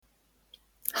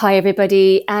Hi,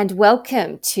 everybody, and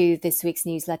welcome to this week's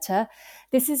newsletter.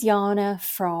 This is Jana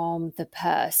from The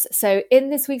Purse. So in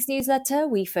this week's newsletter,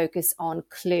 we focus on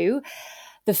Clue,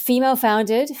 the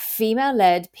female-founded,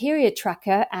 female-led period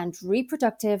tracker and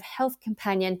reproductive health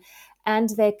companion, and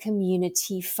their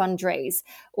community fundraise.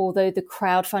 Although the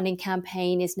crowdfunding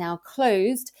campaign is now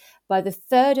closed, by the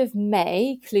 3rd of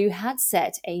May, Clue had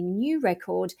set a new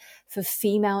record for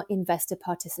female investor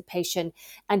participation,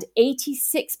 and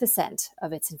 86%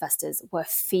 of its investors were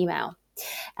female.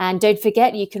 And don't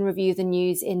forget, you can review the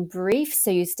news in brief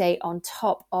so you stay on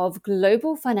top of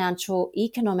global financial,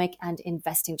 economic, and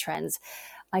investing trends.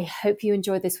 I hope you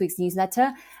enjoyed this week's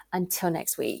newsletter. Until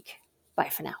next week, bye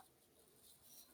for now.